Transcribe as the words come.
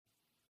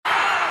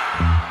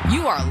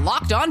You are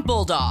Locked On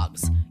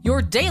Bulldogs,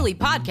 your daily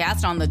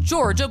podcast on the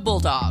Georgia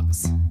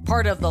Bulldogs.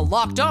 Part of the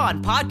Locked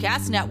On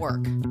Podcast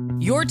Network,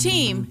 your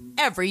team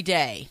every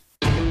day.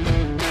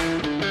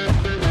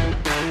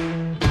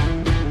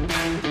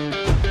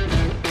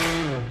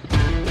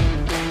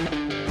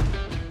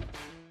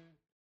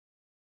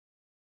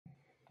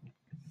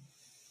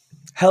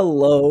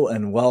 Hello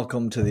and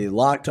welcome to the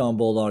Locked On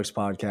Bulldogs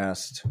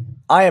podcast.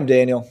 I am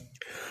Daniel.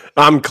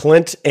 I'm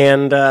Clint,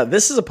 and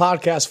this is a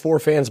podcast for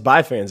fans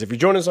by fans. If you're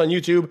joining us on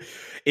YouTube,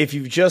 if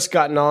you've just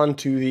gotten on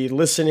to the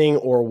listening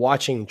or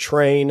watching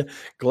train,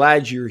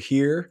 glad you're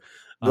here.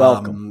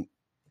 Welcome.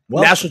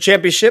 National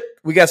Championship,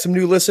 we got some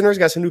new listeners,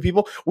 got some new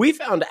people. We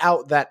found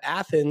out that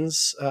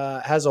Athens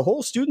has a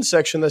whole student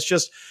section that's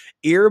just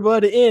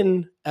earbud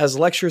in as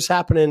lectures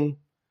happening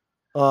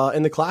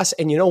in the class.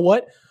 And you know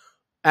what?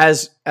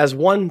 As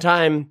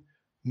one-time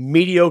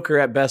mediocre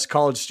at best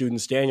college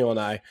students, Daniel and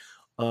I,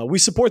 we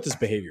support this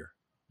behavior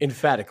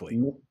emphatically.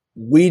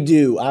 We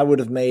do. I would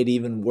have made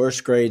even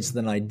worse grades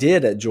than I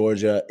did at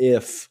Georgia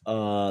if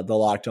the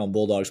Locked On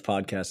Bulldogs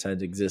podcast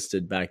had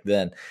existed back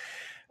then.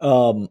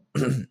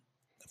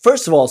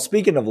 First of all,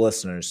 speaking of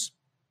listeners,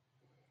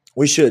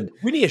 we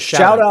need a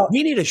shout out.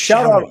 We need a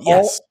shout out.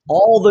 Yes.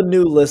 all the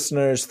new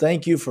listeners.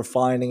 Thank you for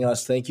finding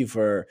us. Thank you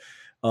for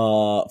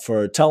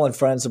telling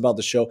friends about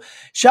the show.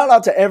 Shout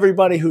out to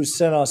everybody who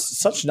sent us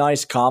such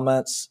nice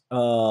comments.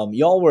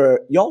 Y'all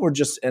were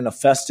just in a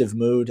festive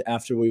mood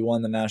after we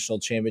won the national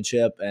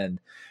championship, and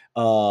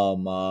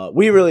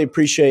we really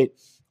appreciate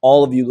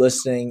all of you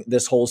listening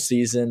this whole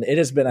season. It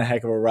has been a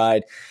heck of a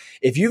ride.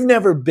 If you've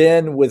never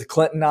been with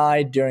Clint and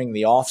I during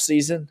the off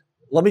season,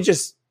 let me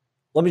just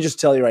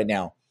tell you right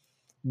now,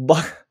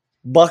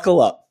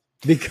 buckle up,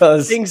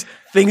 because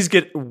things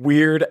get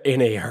weird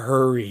in a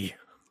hurry.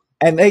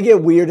 And they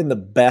get weird in the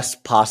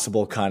best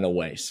possible kind of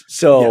ways.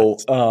 So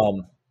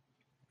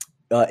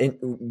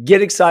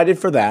get excited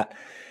for that.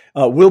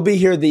 We'll be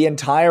here the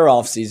entire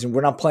offseason.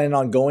 We're not planning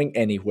on going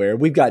anywhere.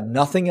 We've got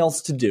nothing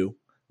else to do.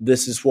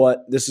 This is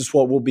what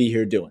we'll be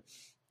here doing.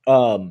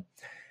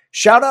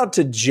 Shout out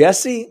to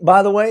Jesse,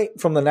 by the way,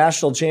 from the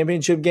national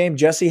championship game.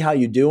 Jesse, how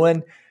you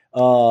doing?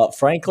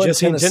 Franklin,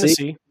 Jesse,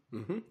 Tennessee.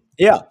 Mm-hmm.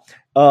 Yeah.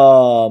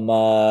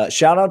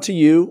 Shout out to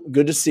you.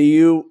 Good to see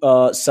you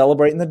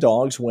celebrating the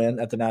Dogs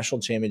win at the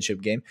national championship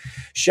game.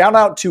 Shout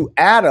out to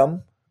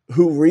Adam,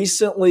 who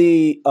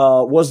recently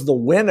was the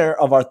winner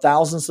of our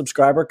 1,000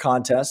 subscriber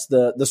contest,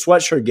 the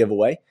sweatshirt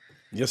giveaway.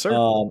 Yes, sir.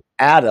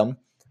 Adam,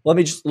 let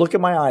me just look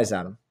at my eyes,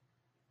 Adam.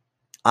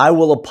 I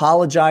will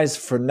apologize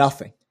for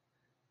nothing.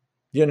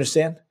 You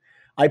understand?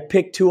 I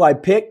picked who I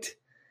picked.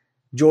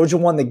 Georgia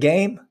won the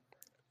game.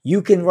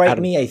 You can write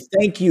me a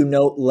thank you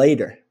note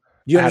later.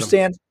 You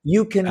understand?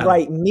 You can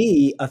write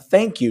me a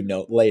thank you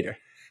note later.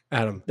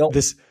 Adam,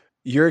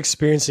 you're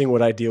experiencing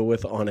what I deal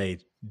with on a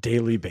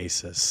daily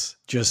basis.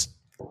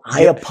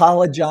 I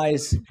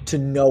apologize to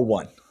no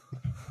one.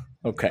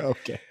 Okay.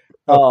 Okay.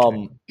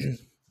 All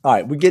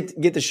right, we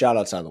get the shout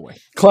outs out of the way.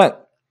 Clint,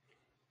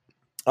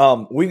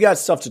 we've got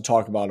stuff to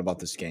talk about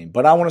this game,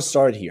 but I want to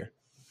start here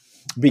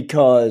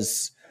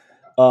because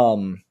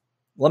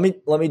let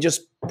me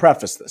just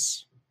preface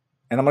this.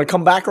 And I'm going to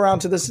come back around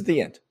to this at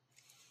the end.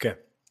 Okay.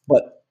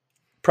 But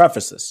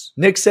preface this.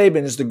 Nick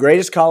Saban is the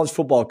greatest college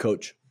football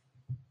coach,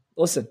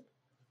 listen,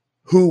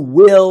 who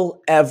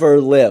will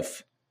ever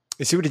live.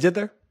 You see what he did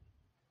there?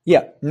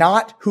 Yeah,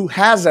 not who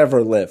has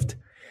ever lived.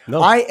 No.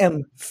 I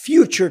am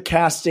future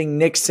casting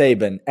Nick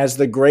Saban as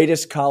the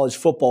greatest college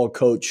football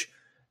coach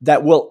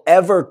that will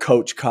ever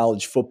coach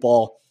college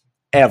football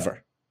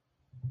ever.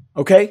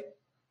 Okay?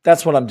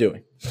 That's what I'm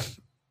doing.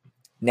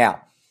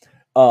 Now,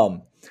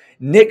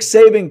 Nick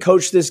Saban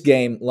coached this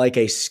game like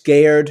a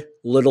scared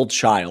little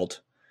child,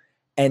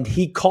 and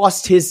he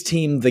cost his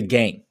team the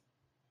game.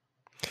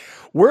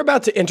 We're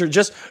about to enter,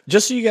 just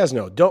so you guys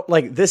know,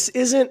 this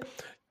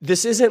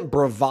isn't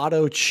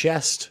bravado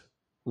chest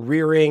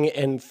rearing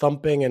and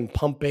thumping and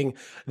pumping.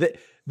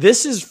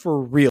 This is for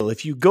real.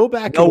 If you go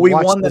back and we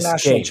watch won the this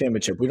national game,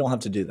 championship. We don't have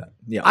to do that.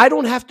 Yeah, I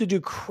don't have to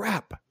do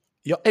crap.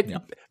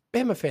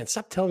 Bama fans,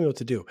 stop telling me what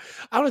to do.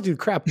 I don't do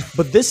crap.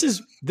 But this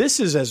is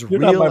as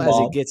real as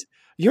it gets.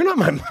 You're not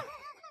my mom.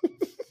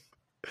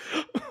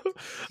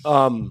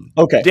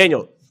 Okay.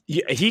 Daniel,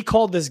 he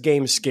called this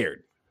game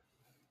scared.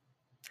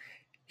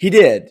 He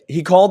did.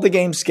 He called the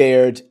game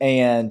scared,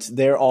 and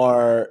there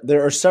are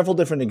several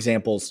different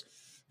examples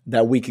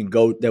that we can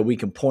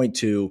point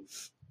to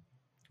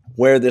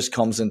where this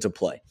comes into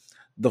play.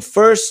 The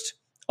first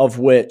of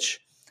which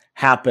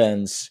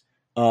happens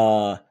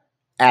at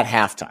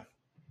halftime.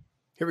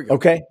 Here we go.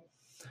 Okay.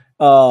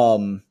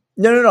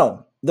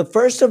 No. The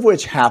first of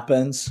which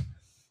happens,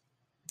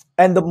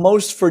 and the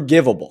most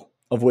forgivable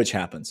of which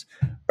happens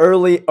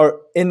early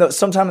or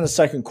sometime in the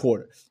second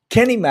quarter.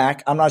 Kenny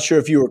Mack, I'm not sure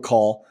if you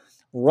recall,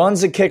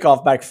 runs a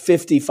kickoff back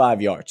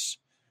 55 yards.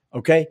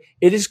 Okay.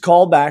 It is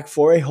called back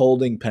for a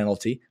holding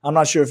penalty. I'm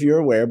not sure if you're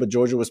aware, but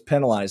Georgia was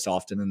penalized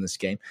often in this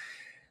game.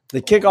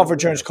 The kickoff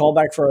return is called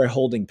back for a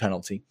holding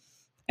penalty.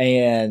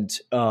 And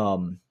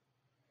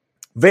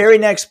very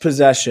next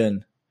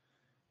possession,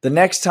 The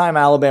next time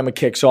Alabama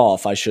kicks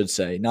off, I should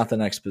say, not the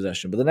next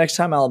possession, but the next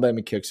time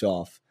Alabama kicks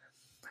off,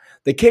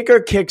 the kicker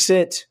kicks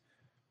it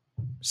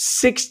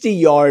 60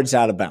 yards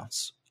out of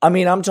bounds. I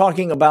mean, I'm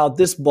talking about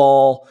this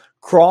ball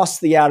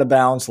crossed the out of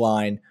bounds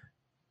line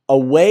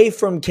away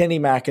from Kenny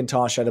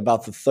McIntosh at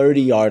about the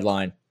 30-yard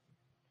line,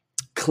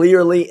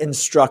 clearly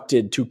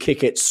instructed to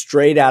kick it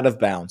straight out of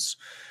bounds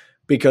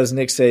because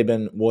Nick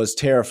Saban was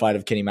terrified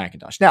of Kenny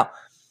McIntosh. Now,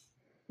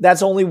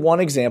 that's only one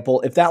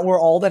example. If that were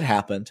all that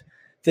happened,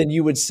 then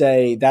you would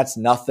say that's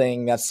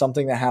nothing. That's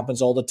something that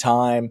happens all the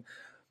time.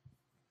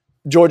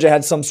 Georgia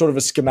had some sort of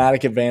a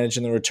schematic advantage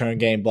in the return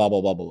game, blah,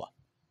 blah, blah, blah, blah.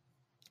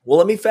 Well,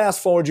 let me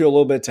fast forward you a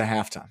little bit to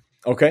halftime,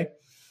 okay?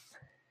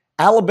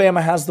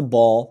 Alabama has the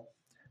ball.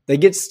 They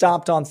get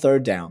stopped on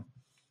third down.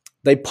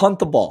 They punt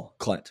the ball,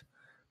 Clint.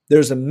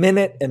 There's a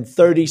minute and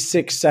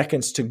 36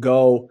 seconds to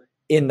go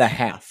in the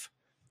half.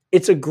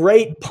 It's a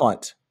great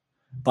punt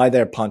by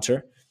their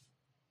punter.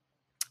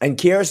 And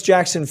Kearis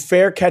Jackson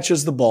fair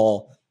catches the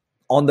ball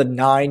on the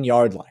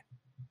 9-yard line,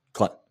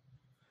 Clint.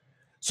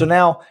 So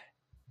now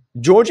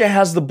Georgia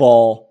has the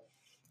ball,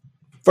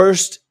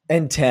 1st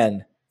and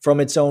 10 from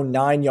its own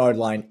 9-yard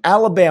line.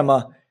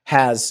 Alabama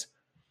has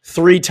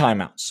 3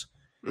 timeouts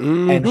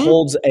and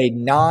holds a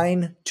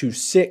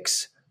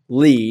 9-6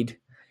 lead.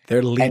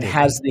 They're leading. And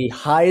has the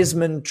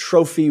Heisman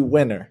Trophy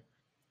winner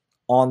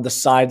on the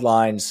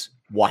sidelines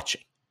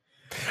watching.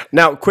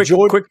 Now,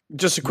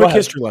 just a quick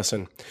history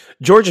lesson.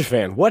 Georgia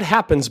fan, what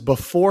happens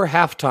before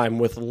halftime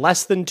with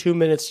less than 2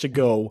 minutes to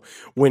go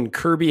when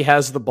Kirby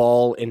has the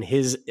ball in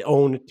his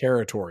own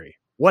territory?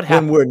 What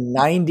happens? When we're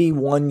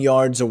 91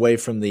 yards away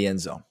from the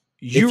end zone.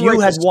 If you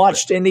had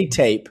watched any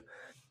tape,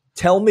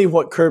 tell me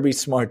what Kirby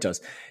Smart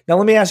does. Now,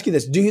 let me ask you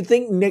this. Do you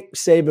think Nick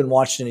Saban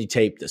watched any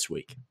tape this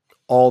week?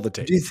 All the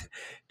tape. Do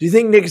you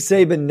think Nick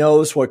Saban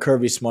knows what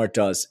Kirby Smart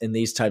does in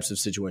these types of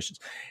situations?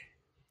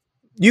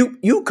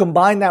 You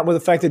combine that with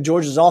the fact that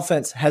Georgia's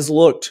offense has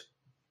looked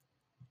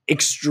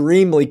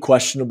extremely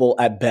questionable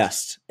at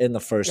best in the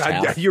first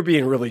half. You're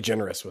being really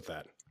generous with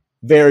that.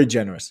 Very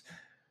generous.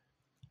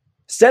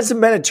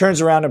 Stetson Bennett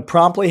turns around and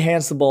promptly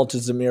hands the ball to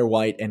Zamir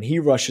White, and he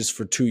rushes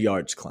for 2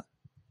 yards, Clint.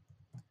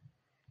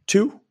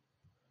 2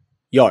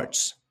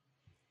 yards.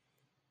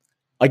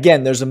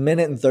 Again, there's a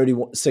minute and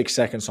 36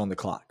 seconds on the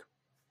clock.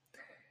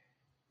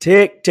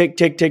 Tick, tick,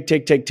 tick, tick,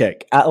 tick, tick,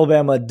 tick.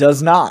 Alabama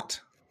does not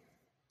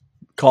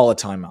call a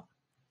timeout.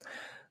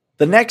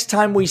 The next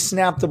time we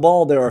snap the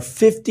ball, there are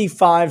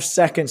 55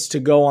 seconds to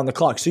go on the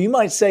clock. So you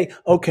might say,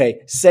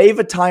 okay, save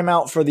a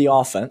timeout for the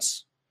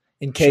offense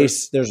in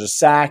case there's a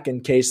sack,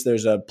 in case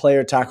there's a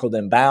player tackled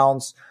in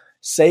bounds.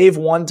 Save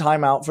one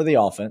timeout for the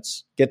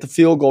offense. Get the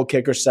field goal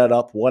kicker set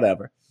up,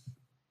 whatever.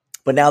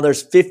 But now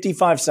there's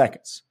 55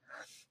 seconds.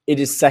 It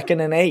is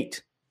 2nd and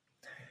 8.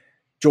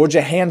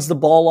 Georgia hands the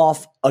ball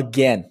off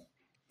again.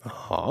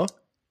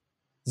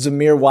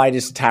 Zamir White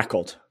is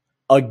tackled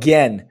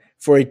again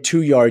for a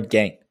 2-yard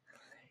gain.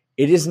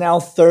 It is now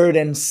 3rd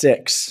and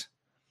 6.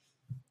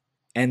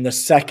 And the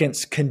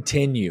seconds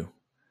continue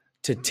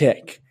to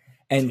tick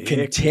and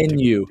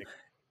continue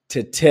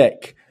to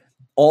tick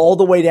all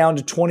the way down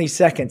to 20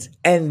 seconds.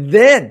 And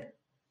then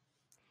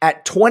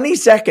at 20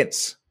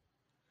 seconds,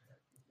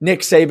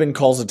 Nick Saban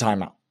calls a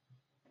timeout.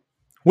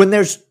 When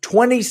there's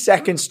 20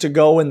 seconds to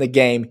go in the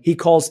game, he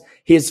calls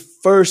his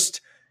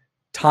first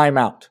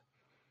timeout.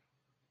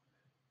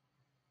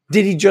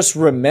 Did he just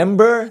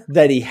remember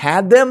that he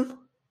had them?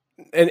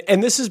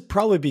 And this is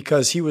probably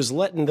because he was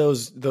letting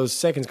those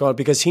seconds go out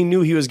because he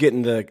knew he was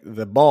getting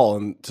the ball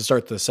and to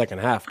start the second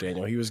half,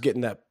 Daniel. He was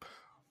getting that.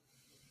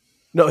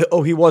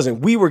 No, he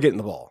wasn't. We were getting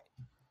the ball.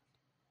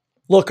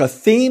 Look, a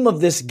theme of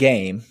this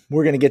game,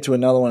 we're going to get to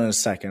another one in a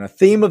second. A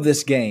theme of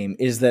this game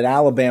is that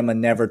Alabama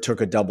never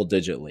took a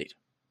double-digit lead.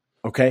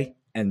 Okay?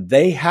 And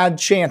they had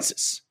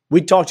chances.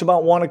 We talked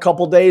about one a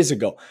couple days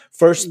ago.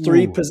 First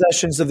 3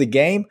 possessions of the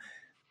game,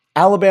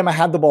 Alabama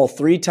had the ball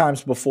 3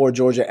 times before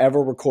Georgia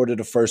ever recorded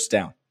a first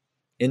down.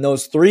 In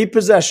those 3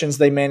 possessions,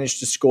 they managed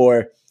to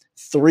score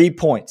 3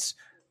 points.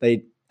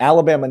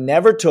 Alabama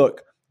never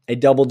took a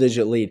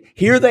double-digit lead.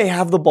 Here they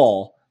have the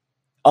ball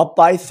up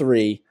by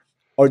 3,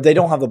 or they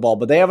don't have the ball,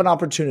 but they have an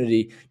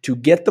opportunity to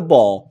get the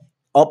ball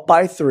up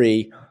by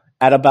 3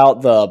 at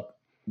about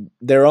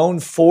their own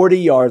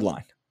 40-yard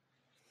line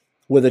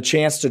with a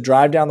chance to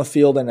drive down the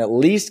field and at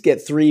least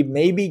get 3,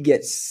 maybe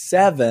get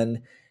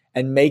 7,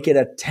 and make it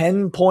a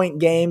 10-point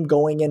game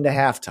going into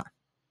halftime.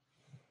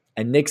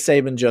 And Nick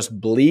Saban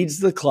just bleeds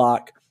the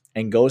clock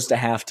and goes to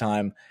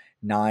halftime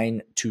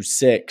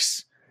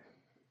 9-6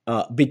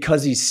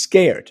 because he's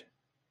scared,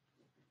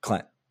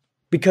 Clint.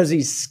 Because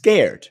he's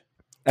scared.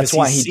 That's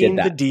why he did that. He's seen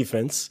the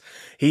defense.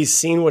 He's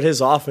seen what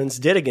his offense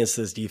did against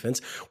this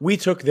defense. We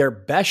took their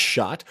best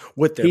shot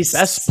with their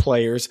best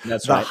players.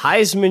 That's the right.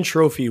 Heisman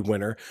Trophy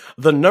winner,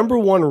 the number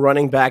 1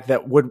 running back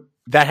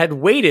that had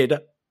waited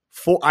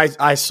for.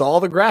 I saw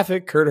the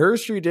graphic. Kurt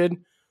Herstry did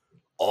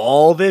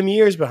all them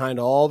years behind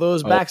all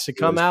those backs to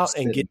come out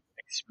and get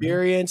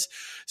experience,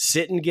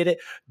 sit and get it.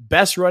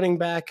 Best running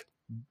back,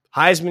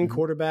 Heisman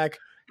quarterback.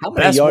 How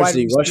many yards did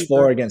he rush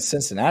for against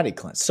Cincinnati,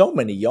 Clint? So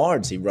many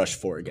yards he rushed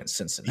for against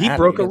Cincinnati. He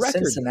broke a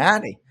record.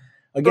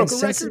 Against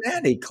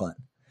Cincinnati, Clint.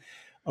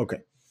 Okay.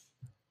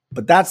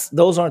 But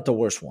those aren't the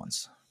worst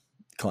ones,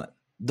 Clint.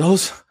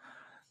 Those,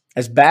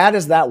 as bad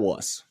as that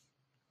was,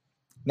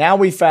 now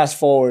we fast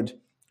forward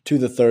to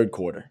the third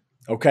quarter,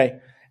 okay?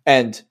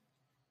 And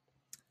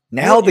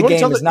now the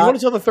game is not. You want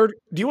to tell the third?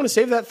 Do you want to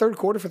save that third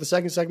quarter for the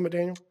second segment,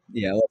 Daniel?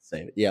 Yeah, let's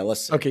save it. Yeah,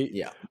 let's save it.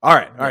 Yeah. All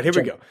right. Here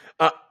we go.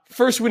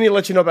 First, we need to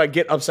let you know about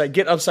Get Upside.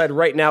 Get Upside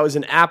right now is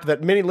an app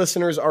that many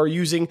listeners are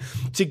using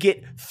to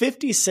get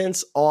 50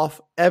 cents off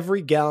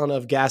every gallon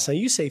of gas. Now,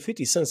 you say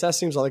 50 cents. That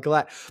seems like a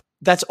lot.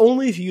 That's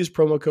only if you use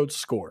promo code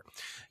SCORE.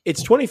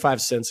 It's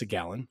 25 cents a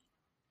gallon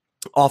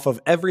off of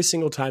every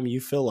single time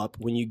you fill up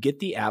when you get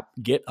the app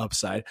Get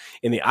Upside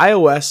in the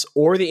iOS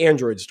or the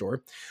Android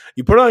store.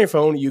 You put it on your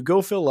phone, you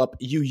go fill up,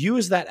 you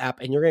use that app,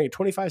 and you're going to get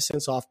 25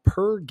 cents off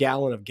per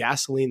gallon of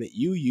gasoline that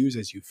you use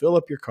as you fill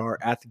up your car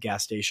at the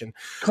gas station.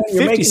 You're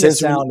 50 making cents it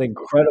sound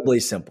incredibly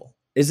simple.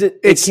 Is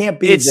it? It can't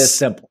be this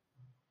simple.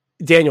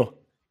 Daniel,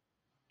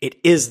 it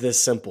is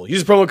this simple.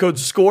 Use the promo code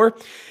SCORE.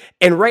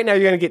 And right now,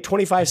 you're going to get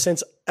 25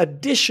 cents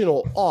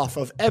additional off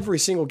of every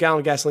single gallon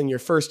of gasoline your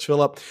first fill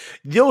up.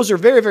 Those are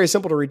very, very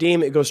simple to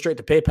redeem. It goes straight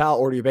to PayPal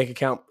or to your bank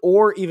account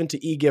or even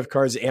to e-gift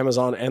cards,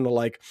 Amazon, and the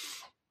like.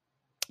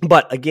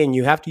 But again,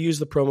 you have to use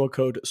the promo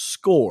code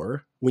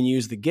SCORE when you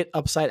use the Get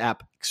Upside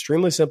app.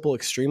 Extremely simple,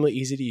 extremely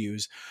easy to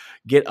use.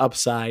 Get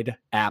Upside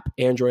app,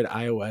 Android,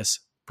 iOS,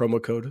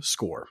 promo code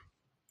SCORE.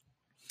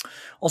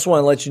 Also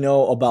want to let you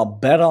know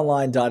about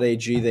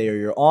betonline.ag. They are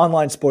your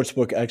online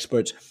sportsbook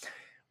experts.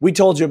 We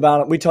told you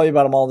about it. We tell you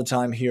about them all the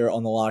time here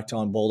on the Locked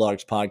On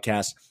Bulldogs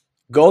podcast.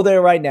 Go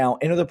there right now.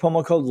 Enter the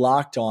promo code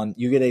Locked On.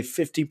 You get a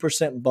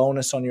 50%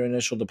 bonus on your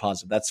initial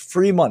deposit. That's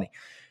free money.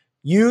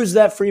 Use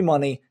that free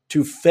money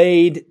to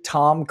fade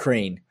Tom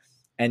Crean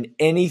and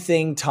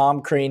anything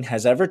Tom Crean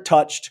has ever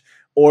touched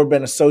or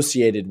been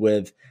associated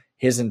with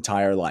his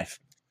entire life.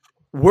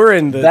 We're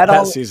in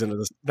that season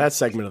of that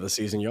segment of the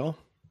season, y'all.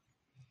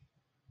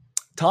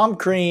 Tom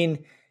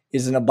Crean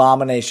is an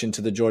abomination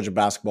to the Georgia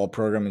basketball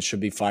program and should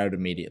be fired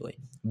immediately.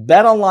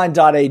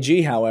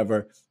 BetOnline.ag,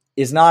 however,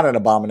 is not an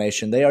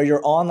abomination. They are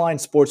your online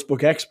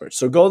sportsbook experts.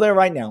 So go there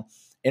right now,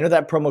 enter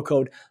that promo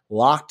code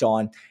Locked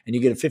On, and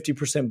you get a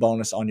 50%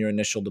 bonus on your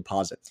initial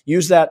deposit.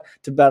 Use that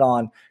to bet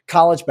on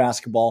college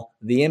basketball,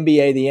 the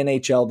NBA, the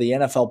NHL, the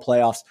NFL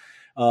playoffs.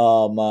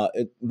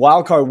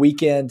 Wildcard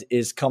weekend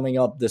is coming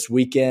up this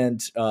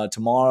weekend,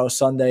 tomorrow,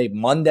 Sunday,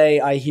 Monday,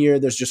 I hear.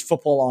 There's just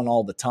football on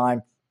all the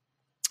time.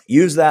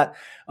 Use that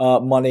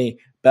money,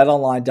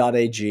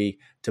 betonline.ag,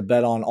 to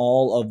bet on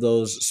all of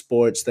those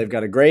sports. They've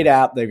got a great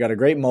app. They've got a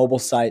great mobile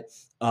site.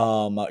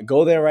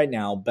 Go there right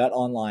now,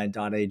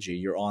 betonline.ag,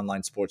 your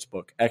online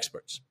sportsbook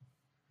experts.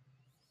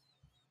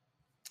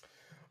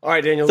 All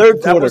right, Daniel.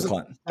 Third quarter,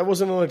 Clint. That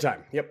wasn't another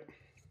time. Yep.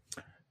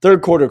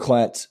 Third quarter,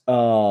 Clint.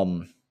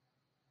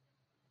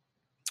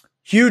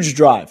 Huge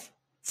drive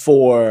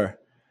for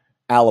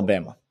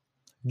Alabama.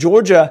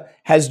 Georgia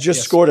has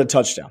just scored a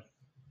touchdown.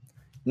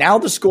 Now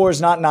the score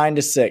is not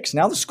 9-6.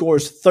 Now the score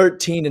is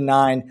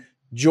 13-9.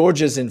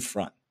 Georgia's in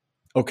front.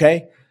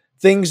 Okay?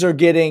 Things are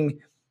getting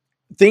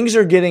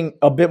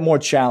a bit more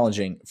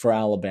challenging for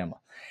Alabama.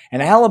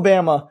 And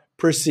Alabama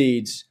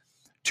proceeds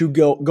to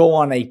go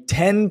on a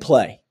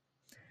 10-play,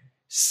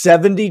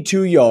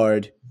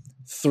 72-yard,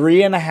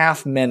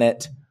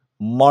 3.5-minute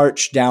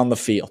march down the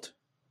field.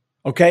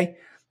 Okay?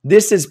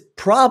 This is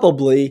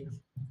probably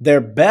their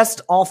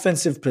best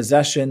offensive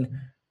possession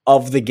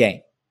of the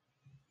game.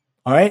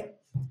 All right?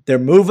 They're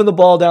moving the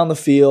ball down the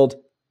field.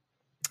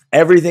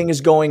 Everything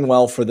is going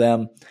well for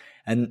them.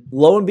 And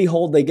lo and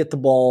behold, they get the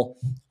ball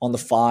on the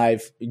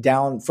 5,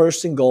 down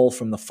first and goal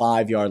from the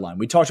 5-yard line.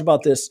 We talked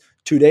about this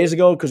 2 days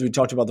ago because we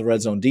talked about the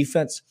red zone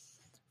defense.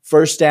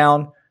 First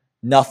down,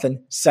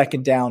 nothing.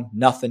 Second down,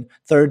 nothing.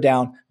 Third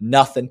down,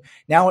 nothing.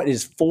 Now it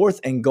is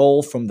 4th and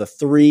goal from the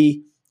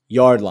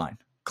 3-yard line.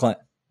 Clint.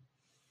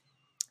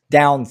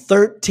 Down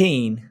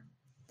 13-9.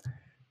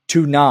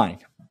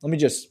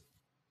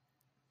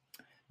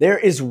 There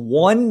is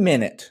 1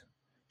 minute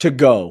to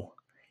go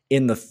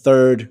in the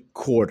third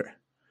quarter.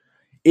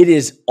 It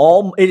is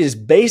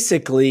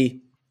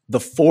basically the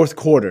fourth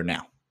quarter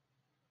now.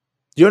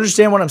 Do you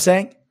understand what I'm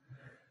saying?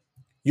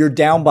 You're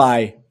down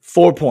by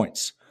 4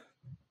 points.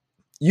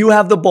 You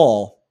have the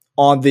ball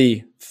on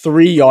the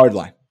 3-yard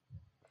line.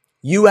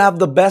 You have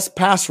the best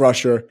pass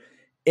rusher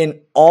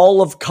in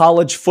all of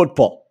college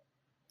football.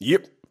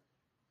 Yep.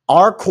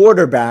 Our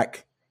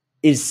quarterback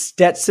is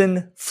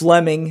Stetson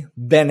Fleming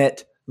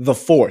Bennett the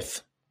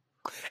 4th.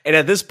 And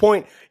at this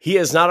point, he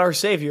is not our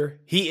savior.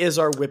 He is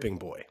our whipping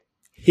boy.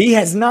 He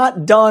has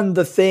not done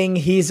the thing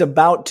he's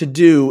about to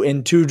do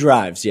in 2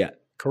 drives yet.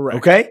 Correct.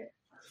 Okay?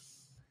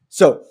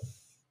 So,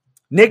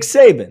 Nick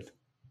Saban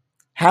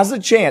has a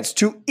chance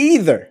to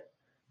either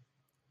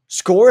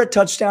score a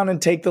touchdown and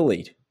take the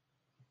lead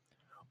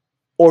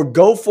or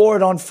go for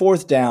it on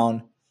 4th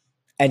down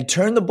and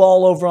turn the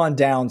ball over on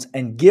downs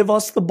and give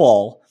us the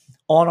ball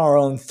on our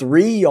own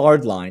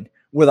 3-yard line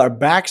with our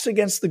backs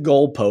against the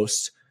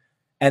goalposts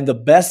and the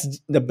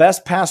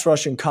best pass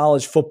rush in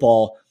college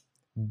football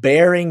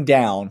bearing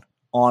down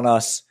on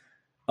us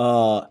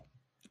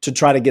to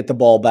try to get the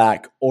ball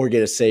back or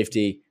get a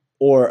safety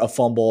or a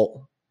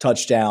fumble,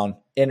 touchdown,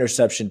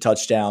 interception,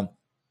 touchdown.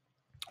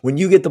 When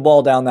you get the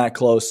ball down that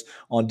close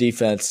on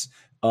defense,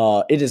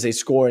 it is a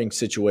scoring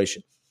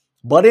situation.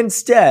 But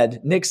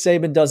instead, Nick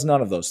Saban does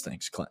none of those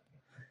things, Clint.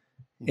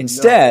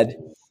 Instead,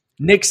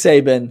 Nick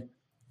Saban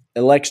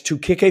elects to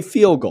kick a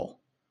field goal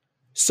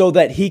so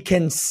that he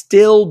can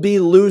still be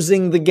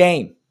losing the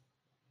game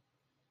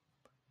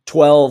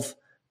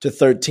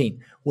 12-13.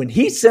 When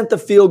he sent the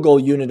field goal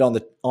unit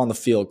on the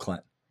field,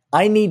 Clint,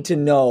 I need to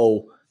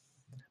know,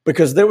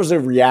 because there was a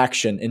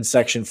reaction in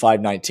Section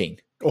 519.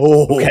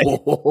 Okay.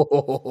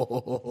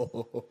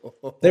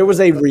 There was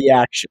a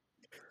reaction.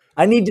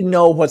 I need to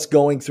know what's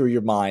going through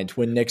your mind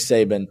when Nick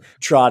Saban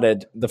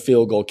trotted the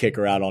field goal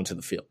kicker out onto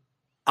the field.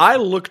 I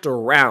looked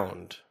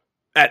around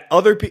at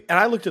other people, and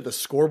I looked at the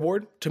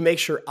scoreboard to make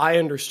sure I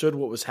understood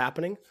what was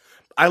happening.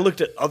 I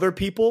looked at other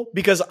people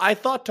because I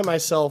thought to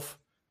myself,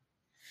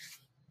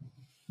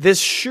 this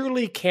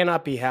surely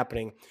cannot be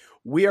happening.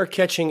 We are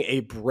catching a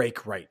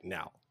break right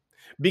now.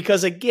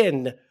 Because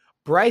again,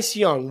 Bryce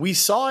Young, we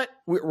saw it.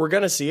 We're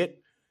going to see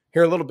it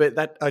here in a little bit.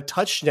 That a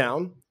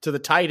touchdown to the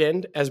tight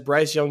end as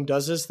Bryce Young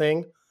does his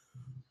thing.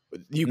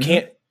 You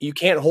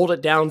can't hold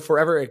it down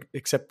forever,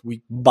 except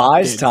we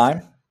buys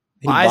time.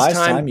 He buys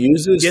time,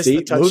 uses his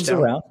feet, moves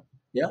around.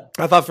 Yeah.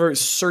 I thought for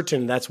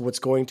certain that's what's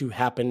going to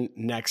happen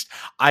next.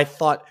 I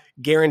thought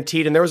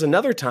guaranteed. And there was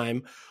another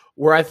time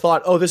where I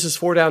thought, oh, this is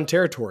 4-down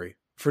territory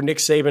for Nick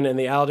Saban and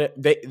the Alabama.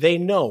 They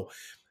know.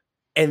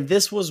 And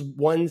this was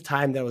one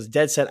time that was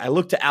dead set. I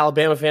looked at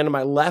Alabama fan to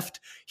my left.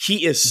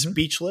 He is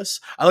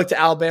speechless. I looked at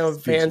Alabama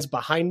fans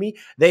behind me.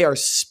 They are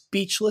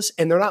speechless,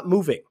 and they're not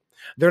moving.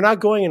 They're not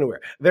going anywhere.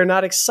 They're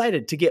not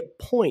excited to get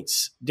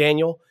points,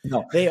 Daniel.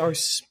 No. They are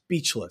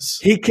speechless.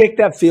 He kicked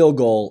that field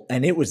goal,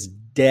 and it was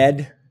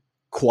dead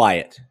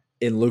quiet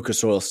in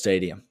Lucas Oil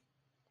Stadium.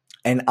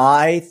 And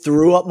I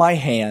threw up my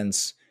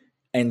hands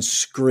and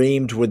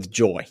screamed with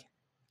joy.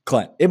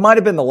 Clint, it might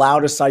have been the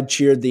loudest I'd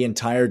cheered the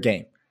entire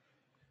game,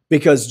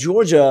 because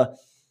Georgia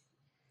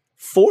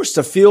forced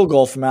a field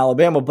goal from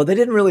Alabama, but they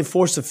didn't really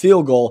force a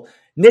field goal.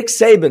 Nick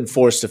Saban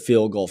forced a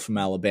field goal from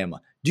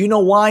Alabama. Do you know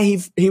why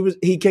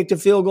he kicked a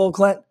field goal,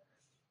 Clint?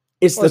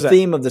 It's the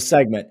theme of the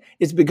segment.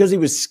 It's because he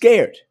was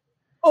scared.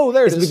 Oh,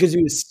 there it is. It's because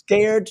he was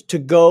scared to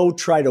go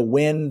try to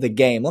win the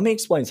game. Let me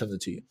explain something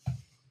to you.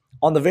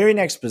 On the very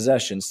next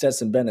possession,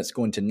 Stetson Bennett's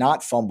going to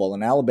not fumble,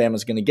 and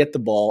Alabama's going to get the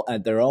ball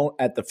at the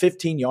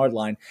 15-yard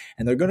line,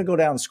 and they're going to go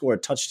down and score a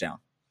touchdown.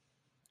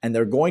 And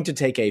they're going to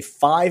take a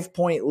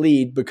 5-point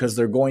lead because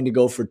they're going to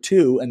go for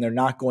 2, and they're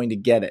not going to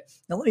get it.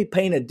 Now, let me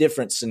paint a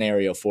different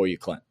scenario for you,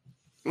 Clint.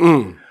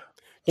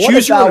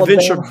 Choose your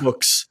adventure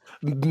books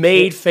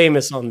made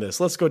famous on this.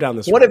 Let's go down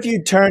this What road. if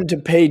you turn to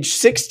page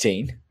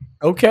 16?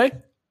 Okay.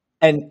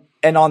 And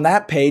on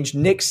that page,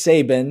 Nick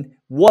Saban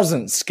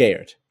wasn't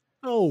scared.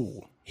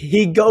 Oh.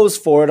 He goes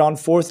for it on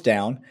 4th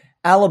down.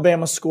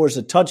 Alabama scores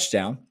a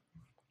touchdown.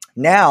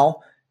 Now,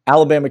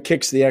 Alabama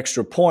kicks the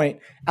extra point.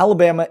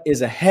 Alabama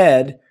is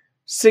ahead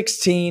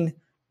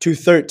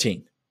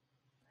 16-13.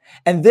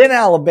 And then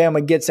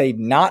Alabama gets a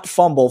not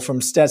fumble from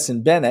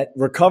Stetson Bennett,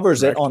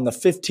 recovers it on the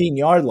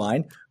 15-yard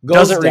line.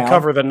 Doesn't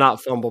recover the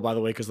not fumble, by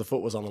the way, because the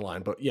foot was on the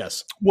line, but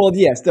yes. Well,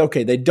 yes.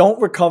 Okay, they don't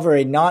recover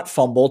a not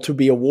fumble to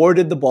be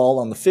awarded the ball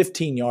on the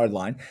 15-yard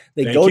line.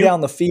 They go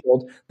down the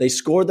field. They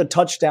score the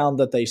touchdown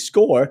that they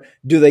score.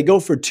 Do they go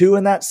for 2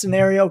 in that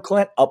scenario,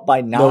 Clint? Up by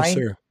 9?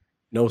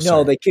 No, sir.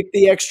 No, they kick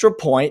the extra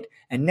point.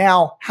 And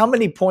now, how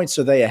many points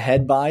are they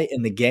ahead by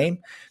in the game?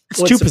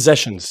 It's 2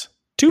 possessions.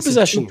 Two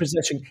possessions.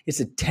 It's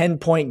a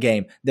 10-point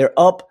game. They're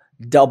up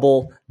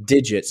double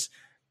digits.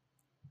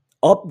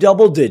 Up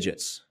double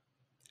digits.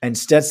 And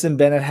Stetson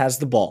Bennett has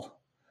the ball.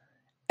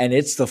 And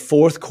it's the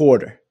 4th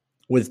quarter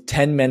with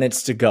 10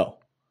 minutes to go.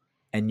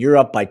 And you're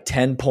up by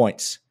 10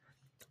 points.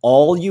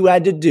 All you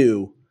had to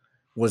do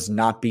was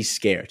not be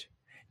scared.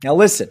 Now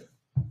listen.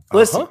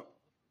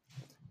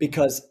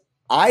 Because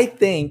I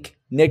think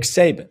Nick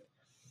Saban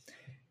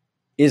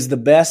is the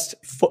best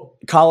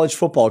college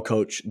football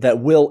coach that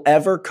will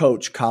ever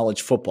coach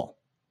college football.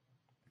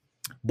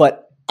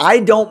 But I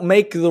don't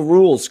make the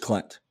rules,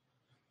 Clint.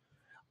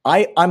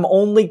 I'm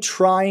only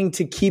trying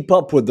to keep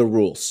up with the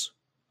rules.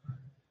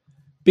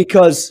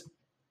 Because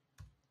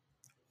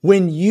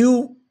when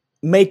you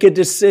make a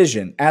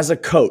decision as a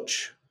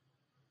coach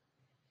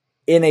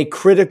in a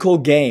critical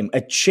game,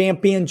 a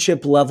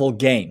championship level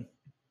game,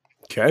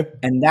 okay,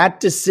 and that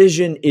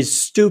decision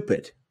is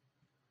stupid,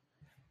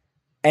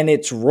 and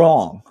it's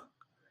wrong,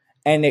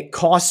 and it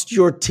cost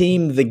your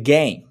team the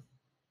game.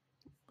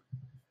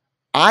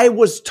 I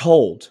was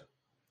told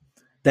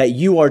that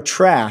you are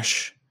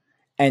trash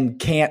and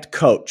can't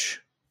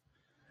coach,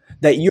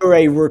 that you're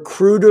a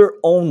recruiter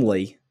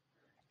only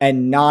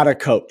and not a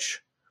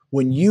coach.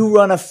 When you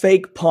run a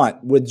fake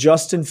punt with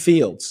Justin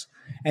Fields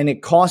and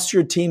it costs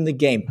your team the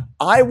game,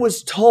 I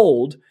was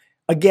told,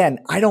 again,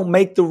 I don't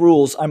make the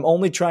rules, I'm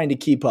only trying to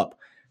keep up.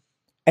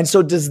 And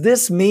so does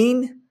this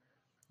mean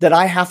that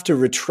I have to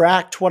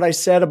retract what I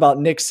said about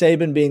Nick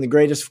Saban being the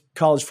greatest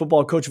college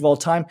football coach of all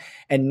time?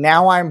 And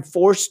now I'm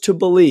forced to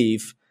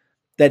believe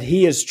that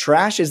he is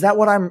trash? Is that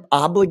what I'm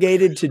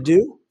obligated to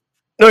do?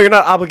 No, you're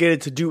not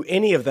obligated to do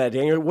any of that,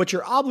 Daniel. What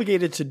you're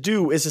obligated to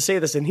do is to say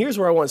this, and here's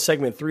where I want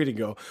segment 3 to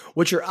go.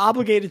 What you're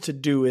obligated to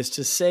do is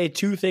to say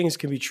two things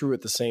can be true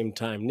at the same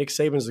time. Nick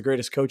Saban is the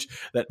greatest coach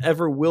that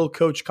ever will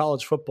coach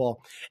college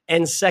football.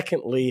 And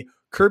secondly,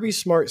 Kirby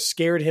Smart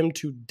scared him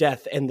to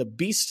death, and the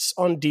beasts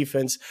on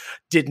defense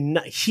did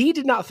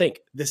not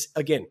think this.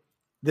 Again,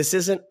 this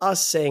isn't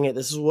us saying it.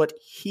 This is what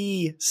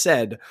he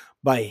said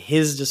by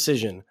his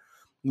decision.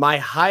 My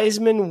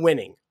Heisman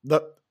winning,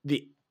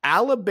 the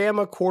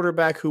Alabama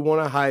quarterback who won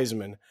a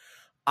Heisman,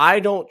 I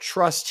don't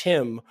trust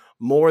him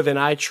more than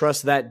I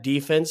trust that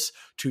defense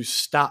to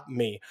stop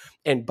me.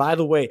 And by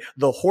the way,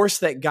 the horse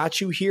that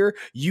got you here,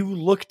 you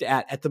looked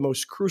at the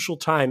most crucial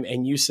time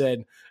and you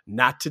said,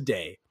 not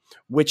today,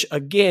 which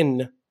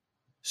again,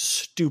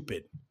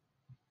 stupid.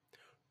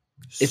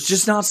 It's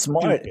just not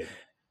smart.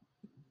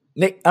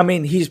 Nick, I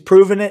mean, he's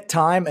proven it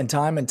time and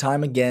time and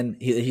time again.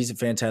 He's a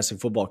fantastic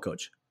football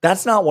coach.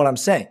 That's not what I'm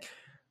saying.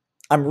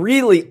 I'm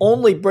really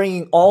only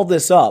bringing all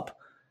this up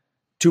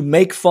to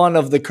make fun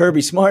of the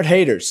Kirby Smart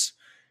haters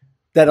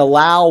that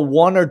allow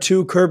one or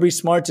two Kirby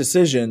Smart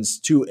decisions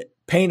to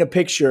paint a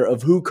picture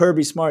of who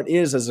Kirby Smart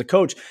is as a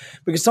coach.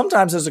 Because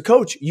sometimes as a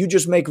coach, you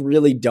just make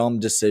really dumb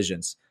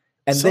decisions.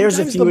 And sometimes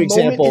there's a few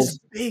examples.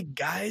 Big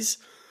guys.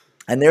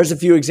 And there's a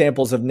few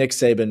examples of Nick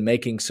Saban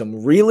making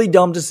some really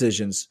dumb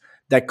decisions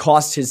that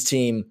cost his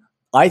team,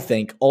 I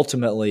think,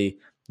 ultimately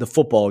the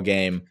football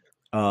game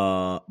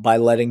by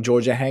letting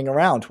Georgia hang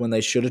around when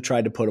they should have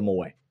tried to put him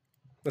away.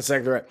 That's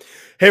exactly right.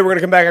 Hey, we're going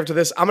to come back after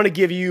this. I'm going to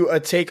give you a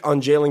take on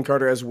Jalen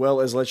Carter as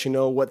well as let you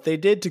know what they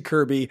did to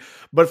Kirby.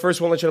 But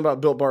first, I want to let you know about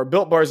Built Bar.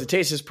 Built Bar is the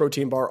tastiest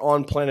protein bar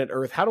on planet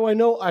Earth. How do I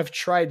know? I've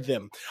tried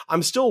them.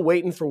 I'm still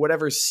waiting for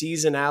whatever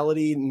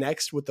seasonality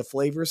next with the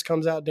flavors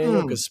comes out,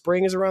 Daniel, because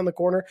spring is around the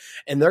corner,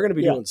 and they're going to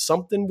be doing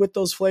something with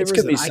those flavors.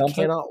 It's going to be I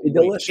cannot wait.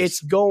 Delicious.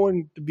 It's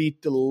going to be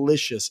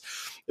delicious.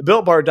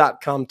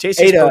 BuiltBar.com.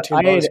 Tastiest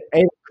protein bars. I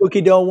ate a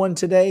cookie dough one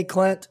today,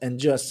 Clint, and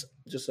just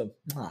a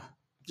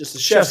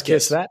chef's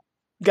kiss. That.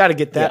 Got to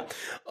get that.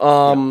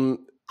 Yeah.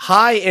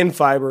 High in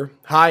fiber,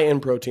 high in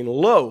protein,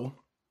 low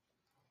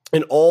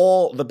in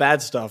all the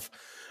bad stuff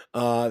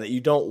that you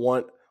don't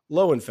want,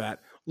 low in fat,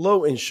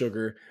 low in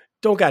sugar.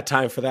 Don't got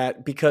time for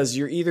that because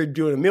you're either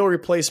doing a meal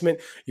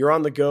replacement, you're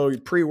on the go, you're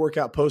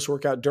pre-workout,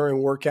 post-workout,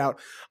 during workout,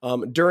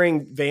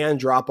 during van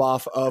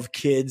drop-off of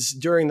kids,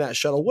 during that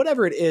shuttle,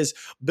 whatever it is,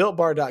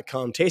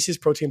 BuiltBar.com,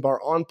 tastiest protein bar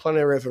on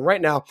planet Earth. And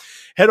right now,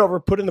 head over,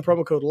 put in the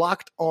promo code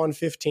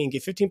LOCKEDON15,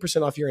 get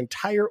 15% off your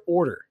entire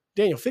order.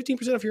 Daniel,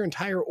 15% off your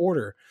entire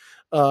order.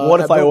 What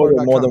if I order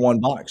more than one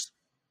box?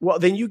 Well,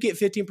 then you get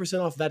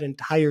 15% off that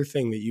entire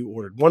thing that you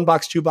ordered. 1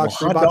 box, 2 box,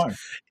 3 box. Darn.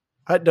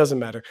 It doesn't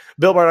matter.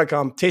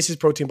 BuiltBar.com,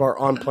 tastiest protein bar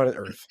on planet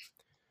Earth.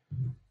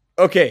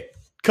 Okay,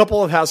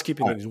 couple of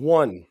housekeeping things.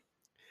 One.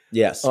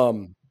 Yes.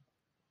 Y'all,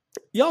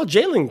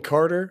 Jalen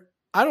Carter,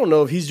 I don't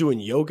know if he's doing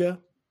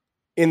yoga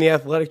in the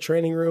athletic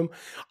training room.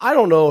 I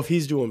don't know if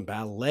he's doing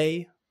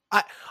ballet.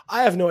 I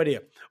have no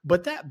idea.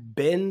 But that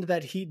bend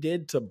that he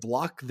did to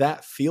block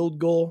that field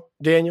goal,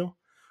 Daniel,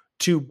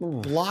 to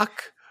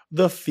block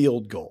the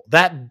field goal,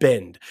 that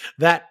bend,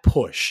 that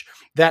push,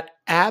 that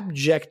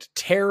abject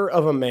terror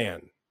of a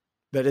man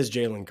that is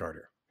Jalen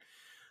Carter.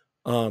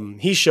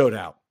 He showed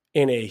out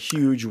in a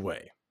huge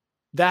way.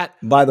 That,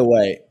 by the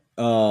way,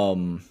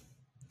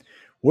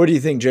 where do you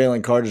think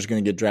Jalen Carter is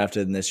going to get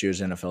drafted in this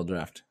year's NFL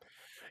draft?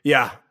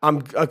 Yeah, I'm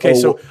okay.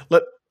 Jalen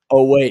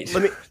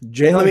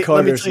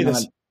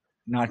Carter's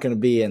not going to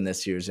be in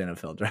this year's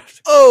NFL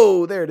draft.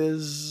 Oh, there it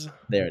is.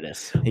 There it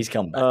is. He's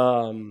coming back.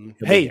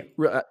 Hey,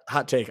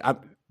 hot take.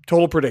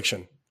 Total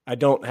prediction. I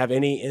don't have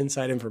any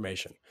inside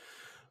information.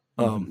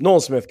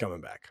 Nolan Smith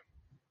coming back.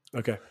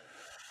 Okay.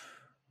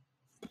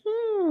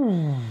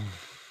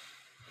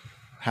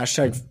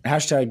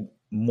 Hashtag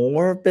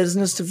more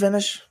business to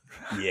finish.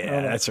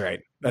 Yeah, that's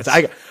right.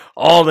 I got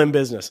all in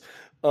business.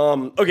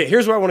 Okay,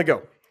 here's where I want to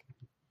go.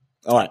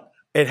 All right.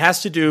 It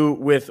has to do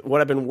with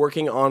what I've been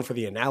working on for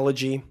the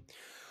analogy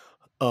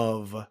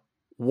of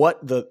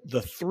what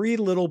the three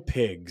little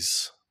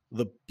pigs,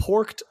 the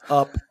porked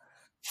up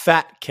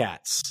fat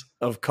cats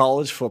of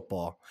college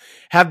football,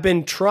 have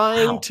been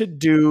trying to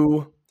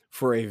do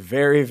for a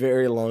very,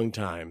 very long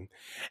time.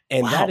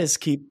 And that is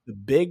keep the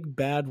big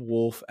bad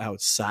wolf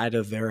outside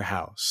of their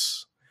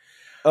house.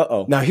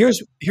 Uh-oh. Now,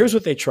 here's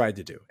what they tried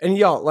to do. And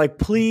y'all,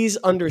 please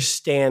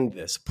understand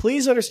this.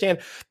 Please understand,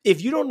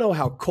 if you don't know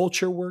how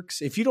culture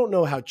works, if you don't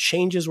know how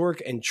changes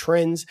work and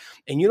trends,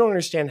 and you don't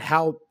understand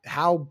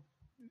how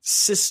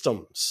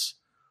systems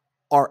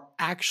are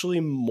actually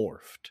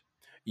morphed,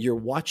 you're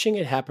watching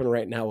it happen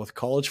right now with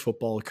college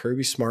football,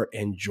 Kirby Smart,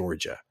 and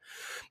Georgia.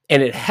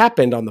 And it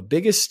happened on the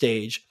biggest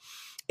stage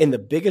in the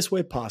biggest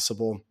way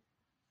possible.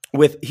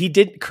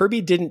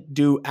 Kirby didn't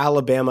do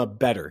Alabama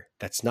better.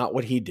 That's not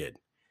what he did.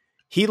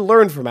 He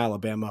learned from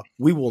Alabama.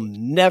 We will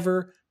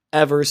never,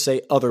 ever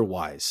say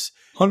otherwise.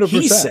 100%.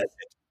 He says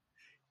it.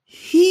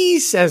 He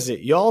says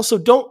it. You also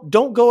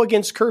don't go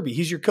against Kirby.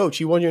 He's your coach.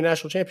 He won your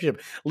national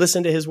championship.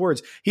 Listen to his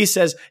words. He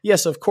says,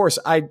 "Yes, of course,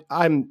 I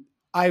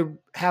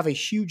have a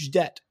huge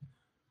debt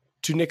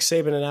to Nick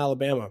Saban in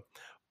Alabama."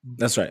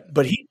 That's right.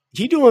 But he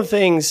doing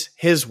things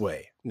his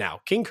way.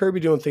 Now, King Kirby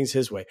doing things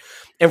his way.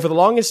 And for the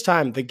longest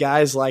time, the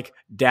guys like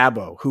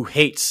Dabo, who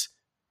hates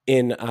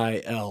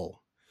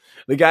NIL,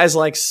 the guys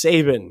like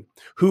Saban,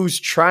 who's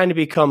trying to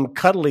become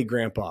cuddly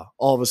grandpa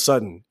all of a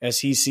sudden as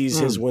he sees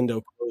his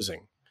window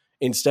closing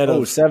instead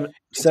of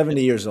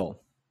 70 years old.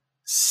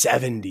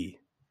 70.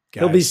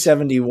 Guys. He'll be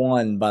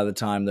 71 by the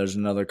time there's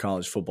another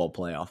college football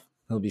playoff.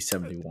 He'll be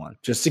 71.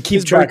 Just to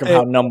keep track of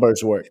how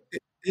numbers work.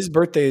 His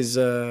birthday is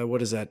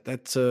what is that?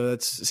 That's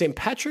St.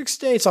 Patrick's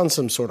Day. It's on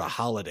some sort of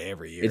holiday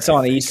every year. It's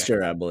on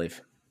Easter, I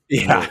believe.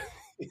 Yeah.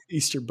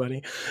 Easter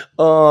bunny.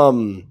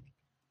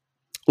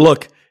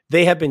 Look,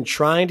 they have been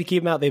trying to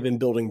keep him out. They've been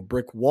building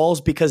brick walls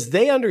because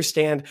they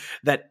understand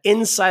that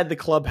inside the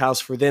clubhouse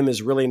for them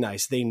is really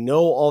nice. They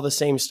know all the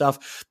same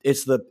stuff.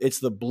 It's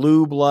the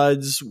blue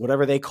bloods,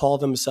 whatever they call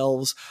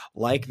themselves,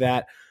 like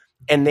that.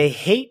 And they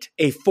hate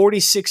a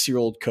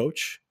 46-year-old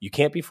coach. You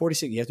can't be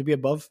 46. You have to be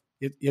above.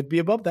 You have to be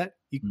above that.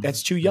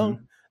 That's too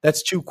young.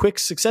 That's too quick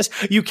success.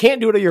 You can't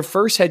do it at your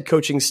first head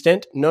coaching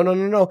stint.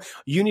 No.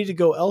 You need to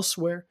go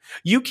elsewhere.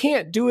 You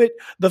can't do it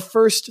the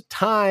first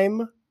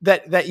time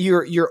that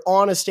you're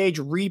on a stage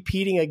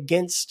repeating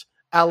against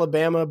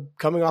Alabama,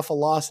 coming off a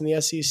loss in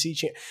the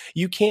SEC.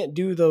 You can't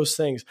do those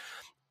things.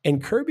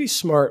 And Kirby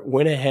Smart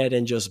went ahead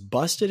and just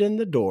busted in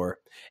the door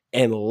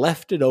and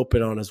left it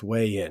open on his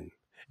way in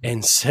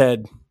and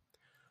said,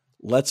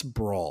 "Let's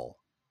brawl."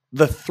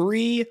 The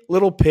three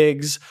little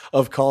pigs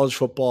of college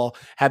football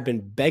have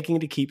been begging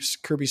to keep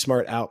Kirby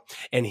Smart out,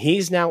 and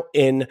he's now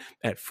in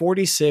at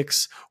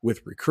 46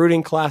 with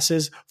recruiting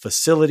classes,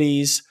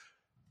 facilities,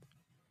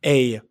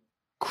 a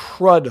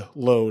crud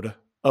load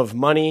of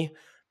money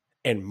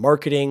and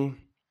marketing,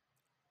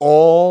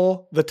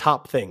 all the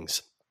top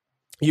things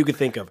you could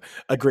think of.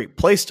 A great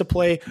place to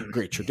play,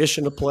 great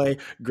tradition to play,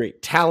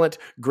 great talent,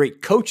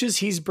 great coaches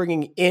he's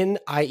bringing in,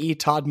 i.e.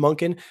 Todd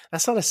Monken.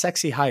 That's not a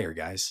sexy hire,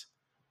 guys.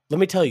 Let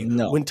me tell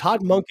you, when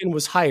Todd Monken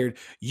was hired,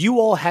 you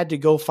all had to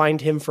go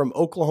find him from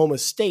Oklahoma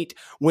State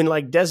when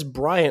like Des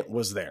Bryant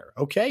was there,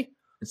 okay?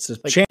 It's a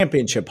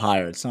championship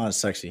hire. It's not a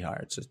sexy hire.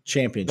 It's a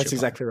championship That's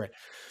exactly right.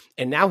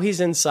 And now he's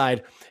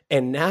inside,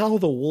 and now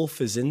the wolf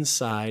is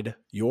inside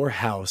your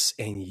house,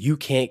 and you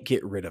can't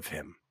get rid of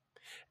him.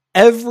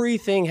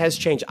 Everything has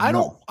changed.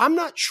 I'm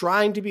not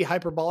trying to be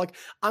hyperbolic.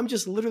 I'm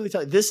just literally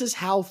telling you, this is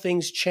how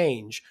things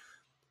change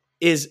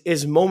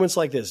is moments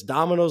like this,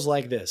 dominoes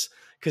like this.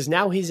 Because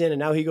now he's in and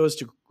now he goes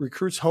to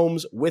recruits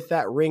homes with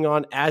that ring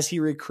on as he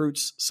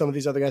recruits some of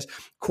these other guys.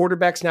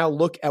 Quarterbacks now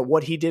look at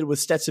what he did with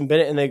Stetson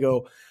Bennett and they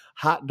go,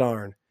 hot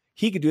darn,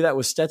 he could do that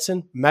with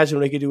Stetson. Imagine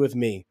what he could do with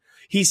me.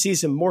 He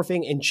sees him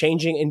morphing and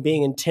changing and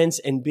being intense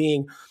and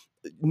being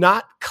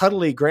not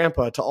cuddly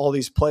grandpa to all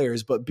these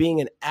players, but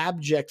being an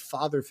abject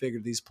father figure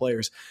to these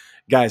players.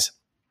 Guys,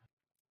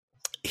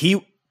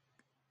 Nick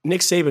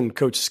Saban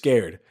coach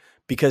scared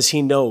because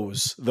he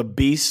knows the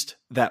beast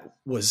that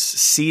was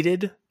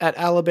seeded at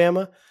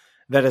Alabama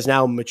that has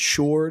now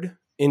matured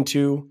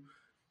into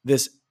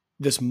this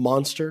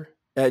monster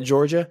at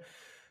Georgia.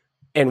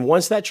 And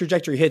once that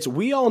trajectory hits,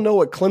 we all know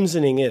what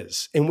Clemsoning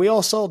is. And we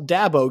all saw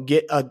Dabo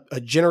get a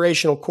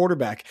generational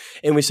quarterback.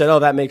 And we said, oh,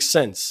 that makes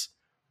sense.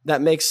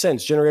 That makes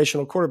sense.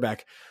 Generational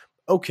quarterback.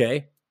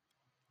 Okay.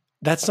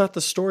 That's not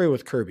the story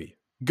with Kirby.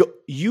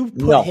 You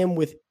put him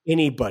with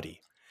anybody.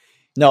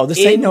 No,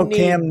 this ain't no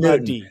Cam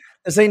Newton.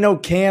 This ain't no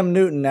Cam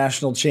Newton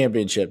national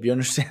championship. You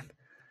understand?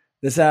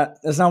 That's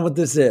not what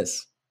this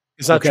is.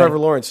 It's not Trevor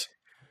Lawrence.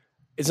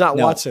 It's not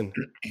Watson.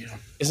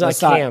 It's not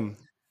Cam.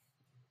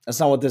 That's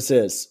not what this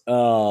is.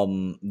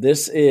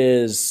 This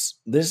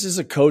is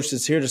a coach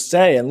that's here to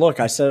stay. And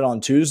look, I said it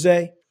on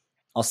Tuesday.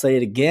 I'll say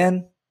it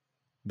again.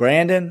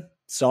 Brandon,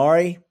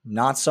 sorry,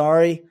 not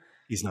sorry.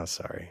 He's not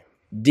sorry.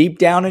 Deep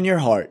down in your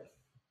heart.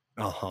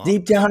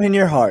 Deep down in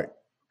your heart.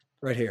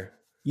 Right here.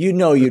 You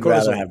know you'd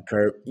rather have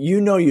Kirby. You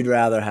know you'd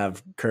rather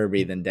have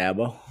Kirby than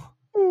Dabo.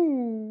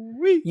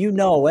 You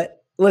know it.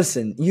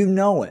 Listen, you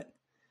know it.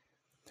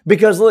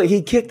 Because look,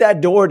 he kicked that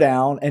door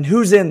down, and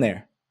who's in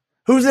there?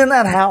 Who's in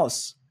that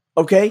house?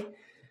 Okay?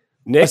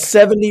 Nick. A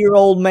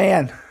 70-year-old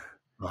man.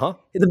 Uh-huh.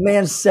 The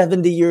man's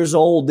 70 years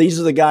old. These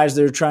are the guys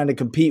that are trying to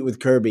compete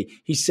with Kirby.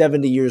 He's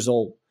 70 years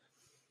old.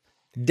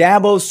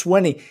 Dabo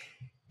Swinney.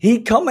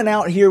 He coming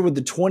out here with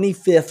the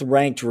 25th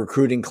ranked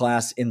recruiting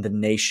class in the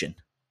nation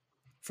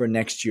for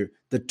next year.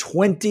 The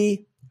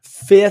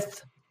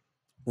 25th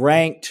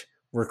ranked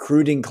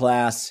recruiting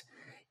class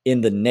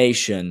in the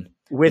nation.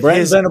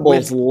 Brent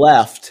Venables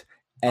left,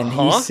 and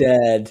he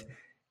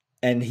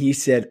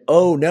said,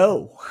 "Oh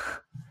no,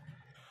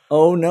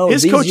 oh no."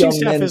 His coaching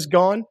staff is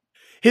gone.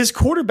 His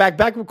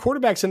backup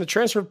quarterback's in the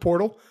transfer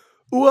portal.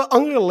 Ua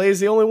Ungalale is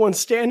the only one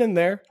standing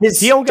there. His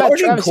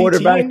starting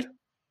quarterback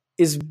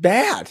is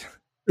bad.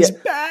 It's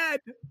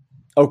bad.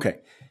 Okay,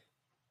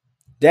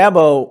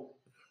 Dabo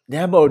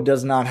Dabo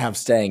does not have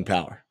staying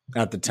power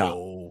at the top.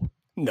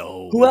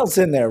 No. Who else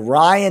in there?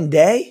 Ryan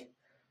Day?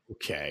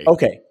 Okay.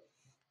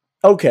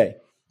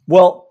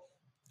 Well,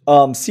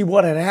 see,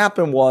 what had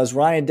happened was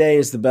Ryan Day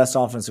is the best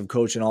offensive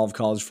coach in all of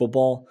college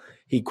football.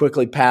 He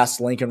quickly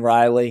passed Lincoln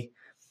Riley.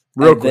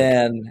 Real quick.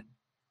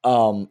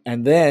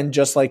 And then,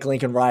 just like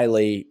Lincoln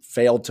Riley,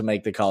 failed to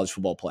make the college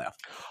football playoff.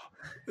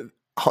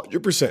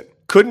 100%.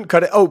 Couldn't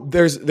cut it. Oh,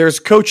 there's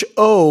Coach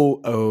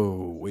O.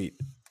 Oh, wait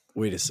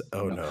a second.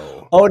 Oh,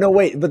 no. Oh, no,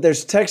 wait. But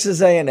there's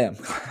Texas A&M.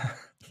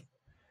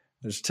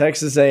 There's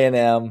Texas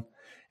A&M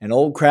and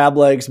old Crab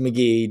Legs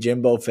McGee,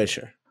 Jimbo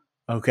Fisher.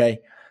 Okay?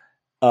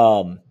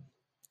 To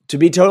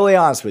be totally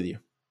honest with you,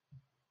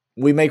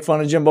 we make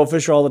fun of Jimbo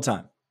Fisher all the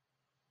time.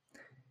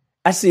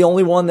 That's the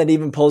only one that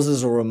even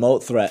poses a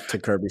remote threat to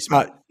Kirby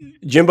Smart.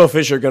 Jimbo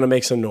Fisher going to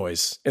make some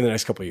noise in the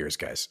next couple of years,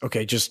 guys.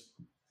 Okay,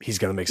 he's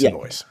going to make some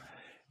noise.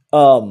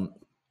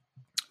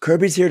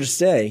 Kirby's here to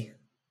stay.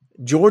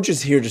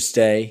 Georgia's here to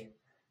stay.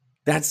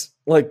 That's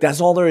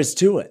all there is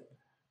to it.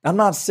 I'm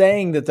not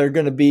saying that this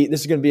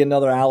is going to be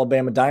another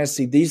Alabama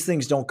dynasty. These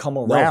things don't come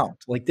around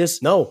like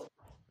this. No.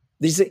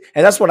 And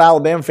that's what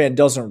Alabama fan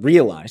doesn't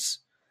realize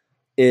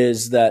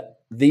is that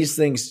these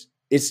things,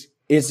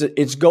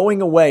 it's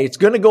going away. It's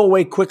going to go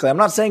away quickly. I'm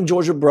not saying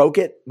Georgia broke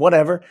it,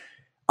 whatever.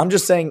 I'm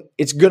just saying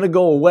it's going to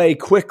go away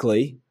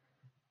quickly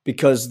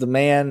because the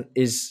man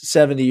is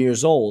 70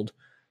 years old.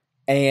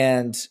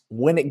 And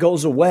when it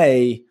goes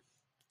away,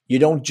 you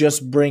don't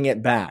just bring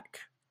it back.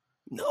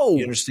 No.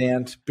 You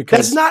understand?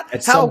 Because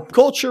that's not how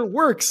culture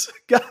works,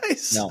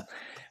 guys. No.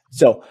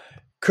 So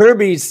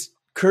Kirby's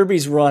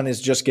run is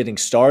just getting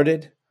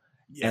started.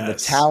 Yes. And the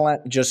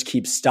talent just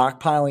keeps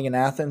stockpiling in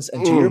Athens.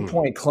 And to your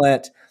point,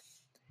 Clint,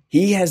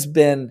 he has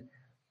been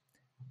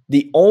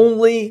the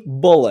only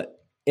bullet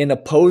in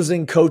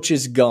opposing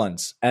coaches'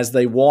 guns as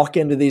they walk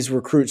into these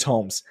recruits'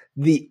 homes.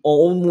 The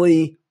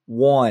only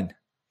one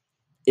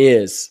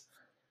is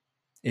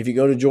if you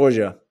go to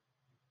Georgia,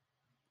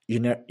 you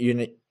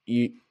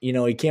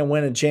can't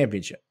win a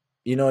championship.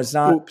 It's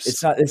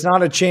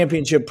not a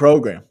championship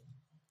program.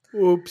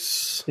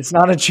 Oops. It's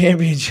not a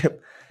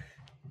championship.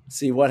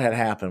 See, what had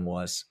happened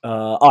was,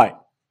 all right.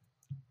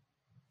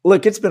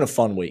 Look, it's been a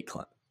fun week,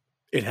 Clint.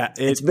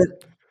 It's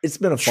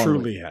been a fun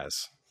truly week.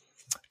 Has.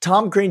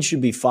 Tom Crean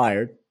should be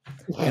fired,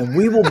 and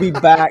we will be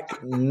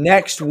back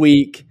next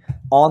week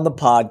on the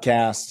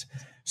podcast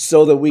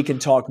so that we can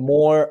talk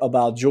more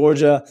about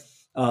Georgia,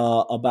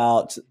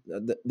 about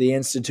the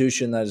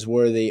institution that is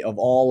worthy of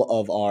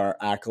all of our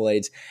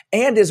accolades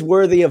and is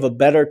worthy of a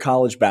better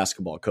college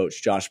basketball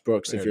coach, Josh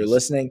Brooks. If you're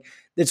listening,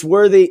 it's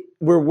worthy.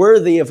 We're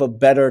worthy of a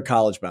better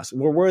college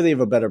basketball. We're worthy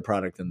of a better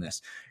product than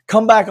this.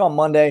 Come back on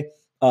Monday.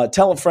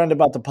 Tell a friend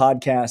about the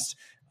podcast.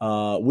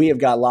 We have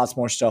got lots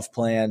more stuff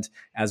planned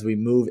as we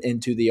move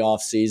into the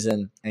off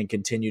season and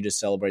continue to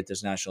celebrate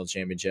this national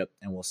championship.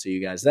 And we'll see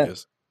you guys then.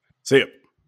 Yes. See you.